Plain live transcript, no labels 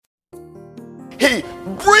he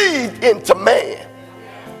breathed into man,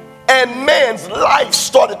 and man's life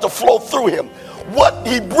started to flow through him. What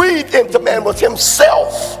he breathed into man was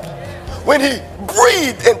himself. When he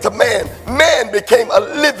breathed into man, man became a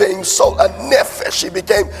living soul, a nephesh. He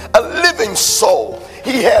became a living soul.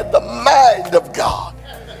 He had the mind of God.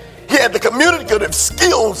 He had the communicative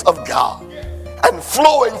skills of God. And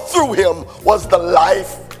flowing through him was the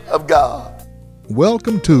life of God.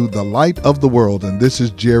 Welcome to The Light of the World, and this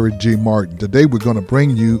is Jerry G. Martin. Today we're going to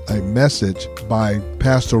bring you a message by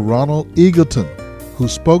Pastor Ronald Eagleton, who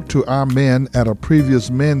spoke to our men at a previous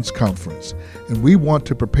men's conference. And we want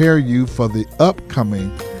to prepare you for the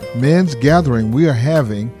upcoming men's gathering we are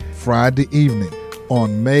having Friday evening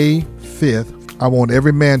on May 5th. I want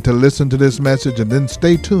every man to listen to this message and then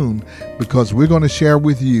stay tuned, because we're going to share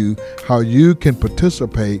with you how you can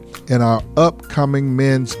participate in our upcoming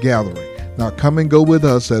men's gathering. Now come and go with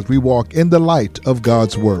us as we walk in the light of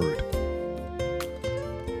God's Word.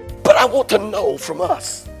 But I want to know from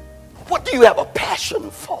us, what do you have a passion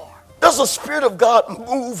for? Does the Spirit of God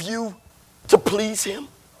move you to please Him?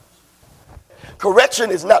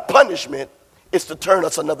 Correction is not punishment, it's to turn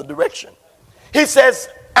us another direction. He says,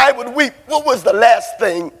 I would weep. What was the last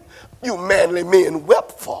thing you manly men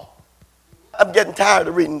wept for? I'm getting tired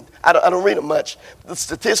of reading. I don't read them much. The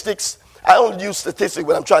statistics, I only use statistics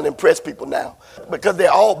when I'm trying to impress people now, because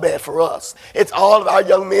they're all bad for us. It's all of our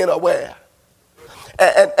young men are where?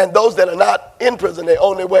 And those that are not in prison, they're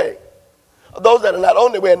on their way. Those that are not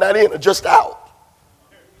on their way and not in are just out.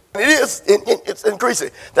 It's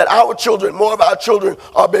increasing that our children, more of our children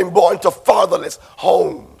are being born to fatherless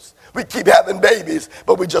homes. We keep having babies,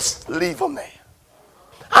 but we just leave them there.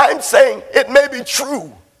 I'm saying it may be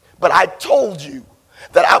true, but I told you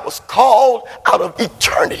that I was called out of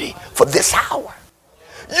eternity for this hour.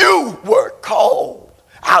 You were called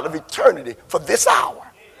out of eternity for this hour.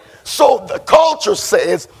 So the culture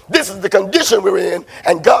says this is the condition we're in,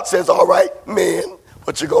 and God says, all right, men,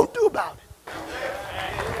 what you gonna do about it?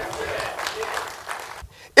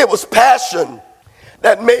 It was passion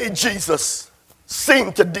that made Jesus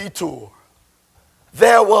seem to detour.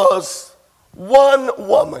 There was one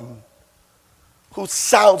woman who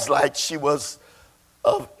sounds like she was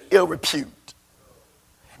of ill repute.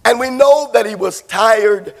 And we know that he was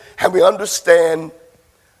tired, and we understand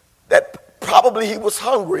that probably he was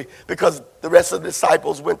hungry because the rest of the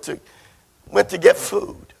disciples went to get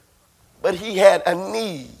food. But he had a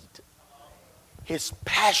need. His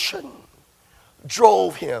passion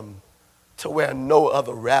drove him to where no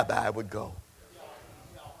other rabbi would go.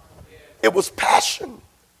 It was passion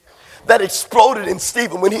that exploded in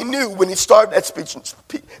Stephen when he started that speech.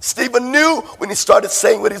 Stephen knew when he started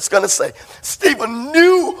saying what he was going to say. Stephen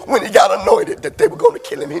knew when he got anointed that they were going to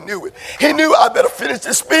kill him. He knew it. He knew, I better finish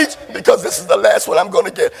this speech because this is the last one I'm going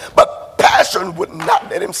to get. But passion would not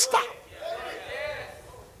let him stop.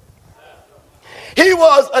 He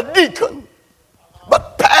was a deacon,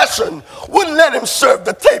 but passion wouldn't let him serve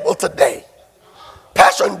the table today.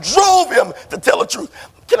 Passion drove him to tell the truth.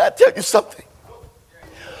 Can I tell you something?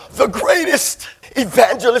 The greatest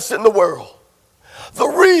evangelist in the world, the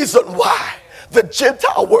reason why the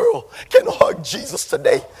Gentile world can hug Jesus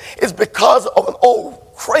today is because of an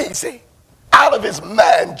old crazy, out of his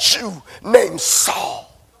mind Jew named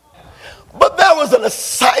Saul. But there was an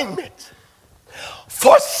assignment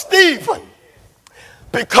for Stephen,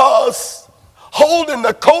 because holding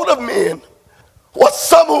the coat of men was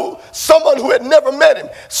someone who had never met him.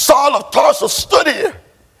 Saul of Tarsus stood here,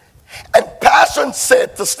 and passion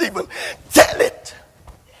said to Stephen, tell it.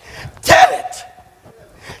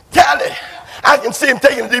 I can see him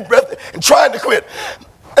taking a deep breath and trying to quit.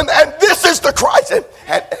 And this is the Christ.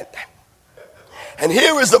 And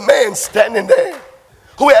here is a man standing there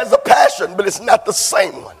who has a passion, but it's not the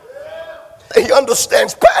same one. He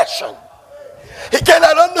understands passion. He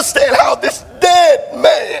cannot understand how this dead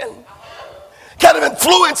man kind of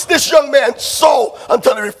influenced this young man's soul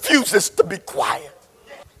until he refuses to be quiet.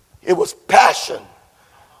 It was passion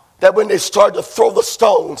that when they started to throw the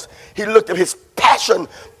stones, he looked at his passion,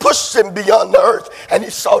 pushed him beyond the earth, and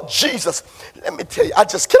he saw Jesus. Let me tell you, I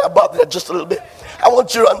just cannot bother that just a little bit. I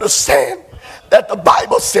want you to understand that the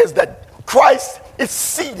Bible says that Christ is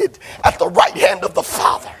seated at the right hand of the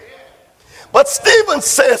Father. But Stephen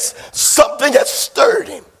says something has stirred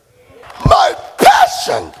him. My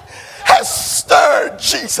passion has stirred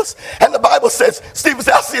Jesus. And the Bible says, Stephen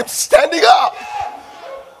said, I see him standing up.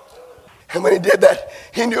 And when he did that,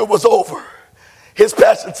 he knew it was over. His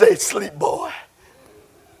passion said, sleep, boy.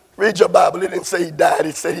 Read your Bible. It didn't say he died.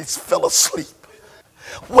 It said he fell asleep.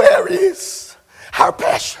 Where is our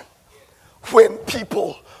passion? When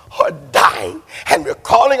people are dying, and we're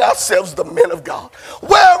calling ourselves the men of God.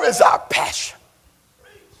 Where is our passion?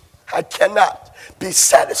 I cannot be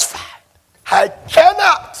satisfied. I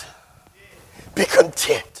cannot be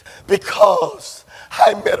content because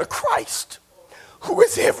I met a Christ who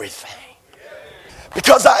is everything.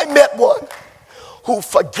 Because I met one who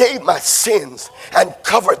forgave my sins and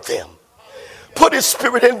covered them, put his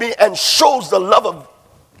spirit in me and shows the love of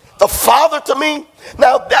the Father to me.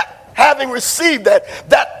 Now that, having received that,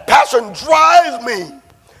 that passion drives me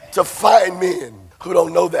to find men who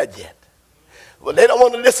don't know that yet. Well, they don't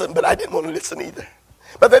want to listen, but I didn't want to listen either.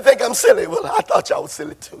 But they think I'm silly. Well, I thought y'all was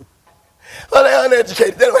silly too. Well, they're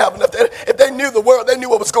uneducated. They don't have enough. If they knew the world, they knew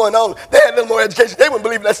what was going on, they had a little more education, they wouldn't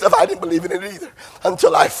believe in that stuff. I didn't believe in it either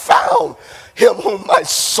until I found him whom my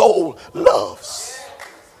soul loves.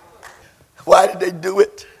 Why did they do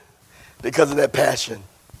it? Because of that passion.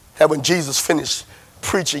 That when Jesus finished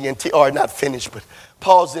preaching or not finished, but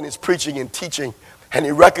paused in his preaching and teaching, and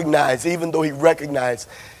he recognized, even though he recognized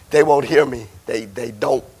they won't hear me, they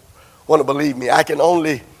don't want to believe me, I can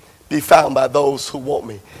only be found by those who want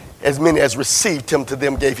me. As many as received him, to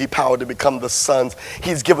them gave he power to become the sons.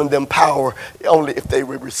 He's given them power only if they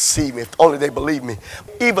will receive me, if only they believe me.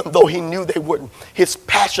 Even though he knew they wouldn't, his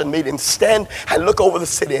passion made him stand and look over the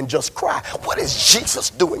city and just cry. What is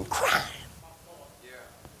Jesus doing crying?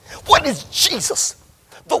 What is Jesus?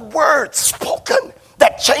 The word spoken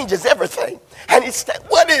that changes everything. And he said,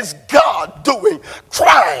 what is God doing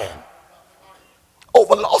crying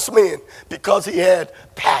over lost men? Because he had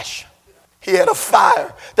passion. He had a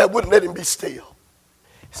fire that wouldn't let him be still.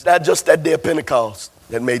 It's not just that day of Pentecost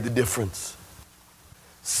that made the difference.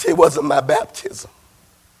 See, it wasn't my baptism.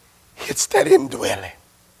 It's that indwelling.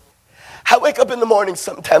 I wake up in the morning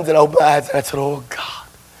sometimes and I open my eyes and I said, oh God,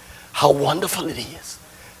 how wonderful it is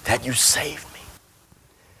that you saved me.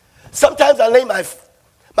 Sometimes I lay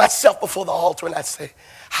myself before the altar and I say,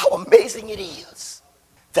 how amazing it is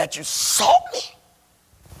that you sought me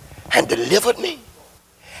and delivered me.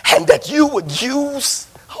 And that you would use,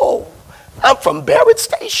 I'm from Barrett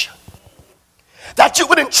Station. That you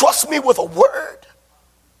would entrust me with a word.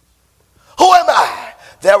 Who am I?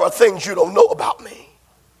 There are things you don't know about me.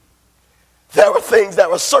 There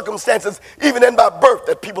are circumstances, even in my birth,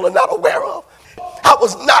 that people are not aware of. I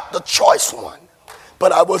was not the choice one,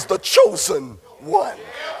 but I was the chosen one.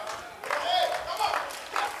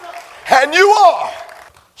 And you are.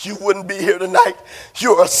 You wouldn't be here tonight.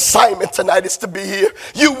 Your assignment tonight is to be here.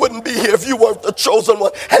 You wouldn't be here if you weren't the chosen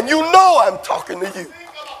one. And you know I'm talking to you.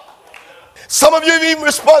 Some of you have even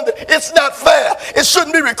responded, it's not fair. It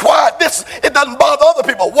shouldn't be required. It doesn't bother other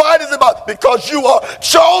people. Why does it bother? Because you are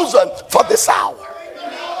chosen for this hour.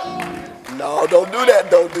 No, don't do that.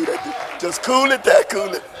 Don't do that. Just cool it there.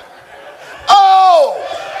 Cool it. Oh!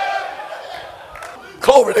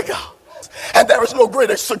 Glory to God. And there is no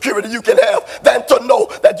greater security you can have than to know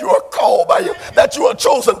that you are called by him, that you are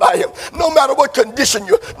chosen by him. No matter what condition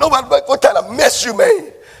no matter what kind of mess you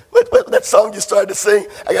made. That song you started to sing,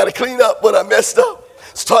 I got to clean up what I messed up.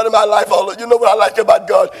 Starting my life all over. You know what I like about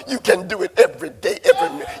God? You can do it every day, every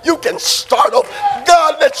minute. You can start over.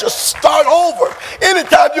 God lets you start over.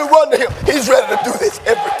 Anytime you run to him, he's ready to do this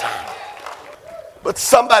every time. But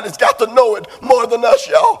somebody's got to know it more than us,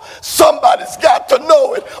 y'all. Somebody's got to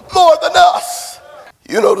know it more than us.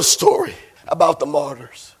 You know the story about the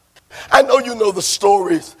martyrs. I know you know the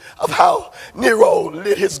stories of how Nero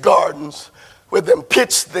lit his gardens with them,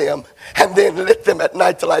 pitched them, and then lit them at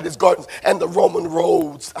night to light his gardens, and the Roman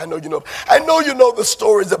roads. I know you know the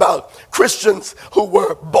stories about Christians who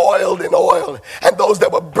were boiled in oil, and those that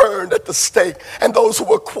were burned at the stake, and those who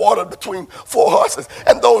were quartered between four horses,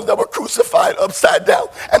 and those that were crucified upside down,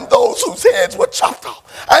 and those whose heads were chopped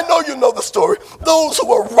off. I know you know the story. Those who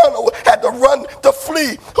were had to run to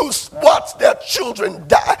flee, who watched their children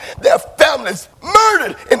die, their families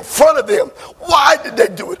murdered in front of them. Why did they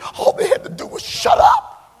do it? All they had to do was shut up.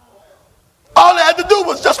 All they had to do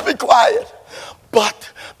was just be quiet.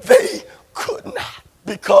 But they could not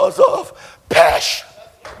because of passion.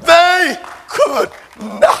 They could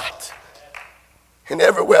not. And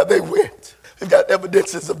everywhere they went, we've got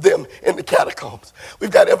evidences of them in the catacombs.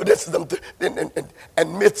 We've got evidences of them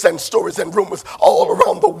and myths and stories and rumors all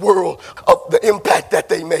around the world of the impact that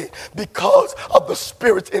they made because of the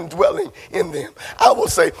Spirit's indwelling in them. I will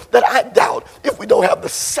say that I doubt if we don't have the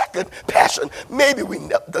second passion, maybe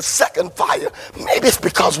the second fire, maybe it's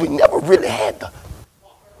because we never really had the.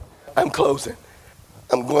 I'm closing.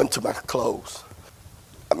 I'm going to my close.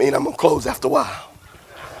 I'm going to close after a while.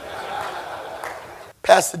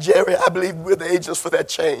 Pastor Jerry, I believe we're the agents for that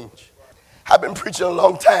change. I've been preaching a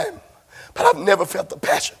long time, but I've never felt the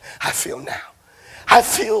passion I feel now. I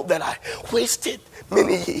feel that I wasted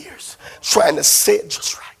many years trying to say it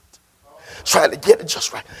just right, trying to get it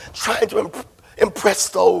just right, trying to impress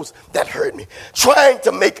those that heard me, trying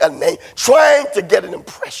to make a name, trying to get an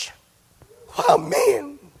impression, while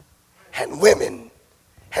men and women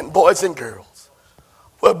and boys and girls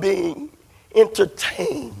were being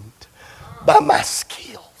entertained by my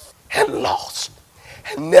skills and lost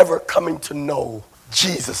and never coming to know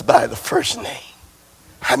Jesus by the first name.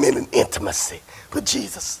 I'm in an intimacy with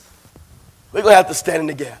Jesus. We're going to have to stand in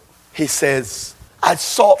the gap. He says, I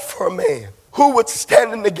sought for a man who would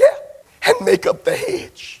stand in the gap and make up the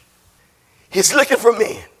hedge. He's looking for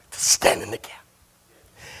men to stand in the gap.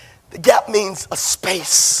 The gap means a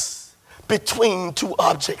space between two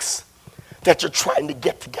objects that you're trying to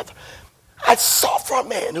get together. I sought for a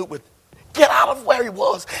man who would get out of where he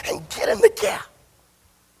was and get in the gap.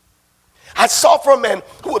 I sought for a man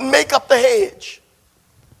who would make up the hedge.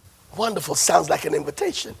 Wonderful sounds like an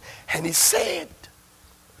invitation. And he said,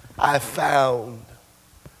 I found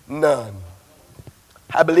none.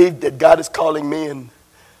 I believe that God is calling men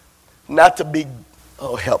not to be,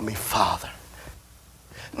 oh help me, Father,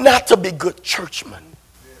 not to be good churchmen.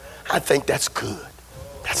 I think that's good.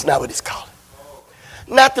 That's not what he's calling.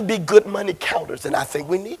 Not to be good money counters, and I think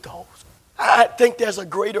we need those. I think there's a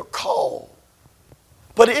greater call.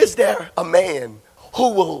 But is there a man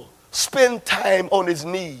who will spend time on his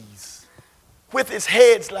knees with his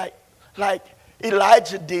heads like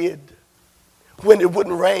Elijah did when it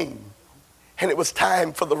wouldn't rain and it was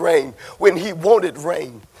time for the rain, when he wanted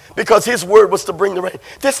rain because his word was to bring the rain?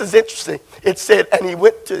 This is interesting. It said, and he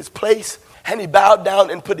went to his place and he bowed down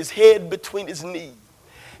and put his head between his knees.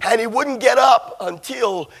 And he wouldn't get up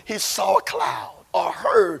until he saw a cloud or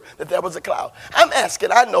heard that there was a cloud. I'm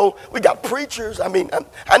asking, I know we got preachers. I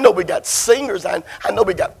know we got singers. I know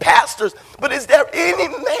we got pastors. But is there any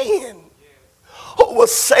man who will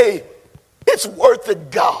say it's worth it,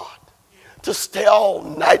 God, to stay all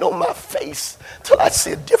night on my face till I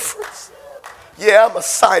see a difference? Yeah, I'm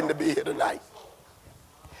assigned to be here tonight.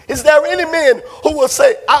 Is there any man who will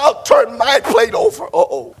say, I'll turn my plate over?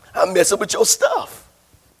 I'm messing with your stuff.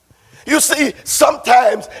 You see,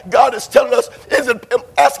 sometimes God is telling us,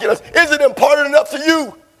 asking us, is it important enough to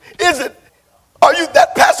you? Are you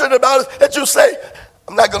that passionate about it that you say,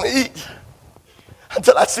 I'm not going to eat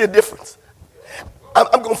until I see a difference?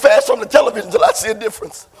 I'm going to fast from the television until I see a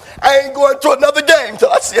difference. I ain't going to another game until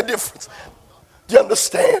I see a difference. Do you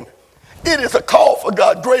understand? It is a call for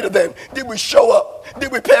God greater than, did we show up?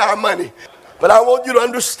 Did we pay our money? But I want you to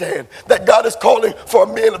understand that God is calling for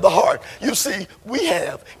men of the heart. You see, we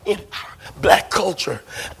have in our black culture,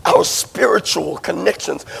 our spiritual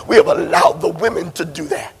connections, we have allowed the women to do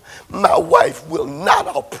that. My wife will not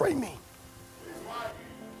outpray me.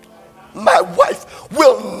 My wife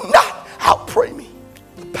will not outpray me.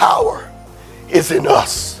 The power is in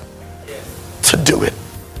us to do it.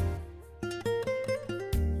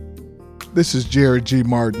 This is Jerry G.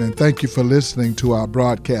 Martin, and thank you for listening to our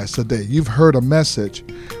broadcast today. You've heard a message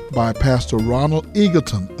by Pastor Ronald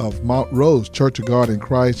Eagleton of Mount Rose Church of God in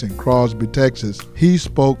Christ in Crosby, Texas. He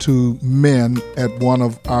spoke to men at one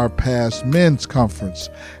of our past men's conference.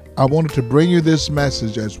 I wanted to bring you this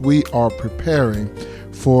message as we are preparing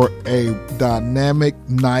for a dynamic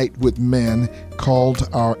night with men called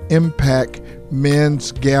our Impact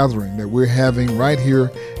Men's Gathering that we're having right here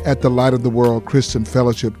at the Light of the World Christian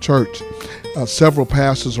Fellowship Church. Several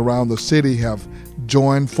pastors around the city have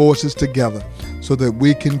joined forces together so that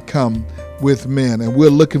we can come with men. And we're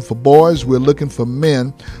looking for boys, we're looking for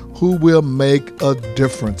men who will make a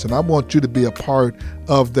difference. And I want you to be a part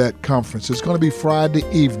of that conference. It's going to be Friday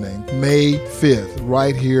evening, May 5th,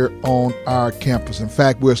 right here on our campus. In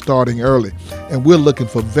fact, we're starting early, and we're looking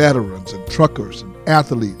for veterans and truckers and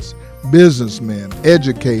athletes, businessmen,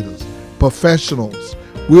 educators, professionals.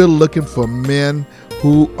 We're looking for men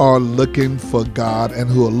who are looking for God and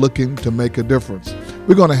who are looking to make a difference.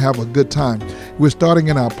 We're going to have a good time. We're starting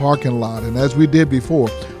in our parking lot, and as we did before,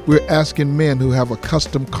 we're asking men who have a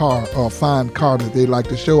custom car or a fine car that they'd like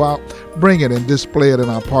to show out, bring it and display it in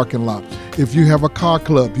our parking lot. If you have a car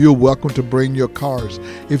club, you're welcome to bring your cars.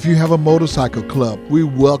 If you have a motorcycle club, we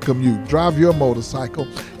welcome you. Drive your motorcycle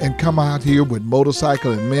and come out here with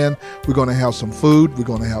motorcycle and men. We're going to have some food. We're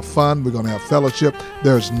going to have fun. We're going to have fellowship.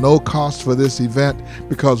 There's no cost for this event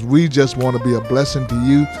because we just want to be a blessing to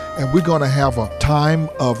you. And we're going to have a time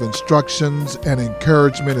of instructions and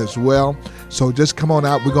encouragement as well. So just come on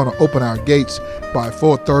out. We're going to open our gates by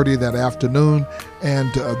 4:30 that afternoon.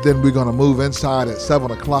 And then we're going to move inside at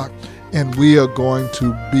 7 o'clock. And we are going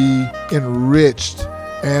to be enriched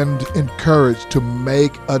and encouraged to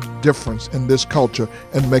make a difference in this culture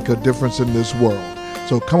and make a difference in this world.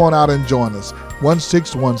 So come on out and join us.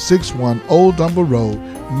 16161 Old Dumber Road,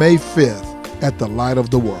 May 5th at the Light of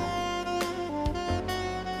the World.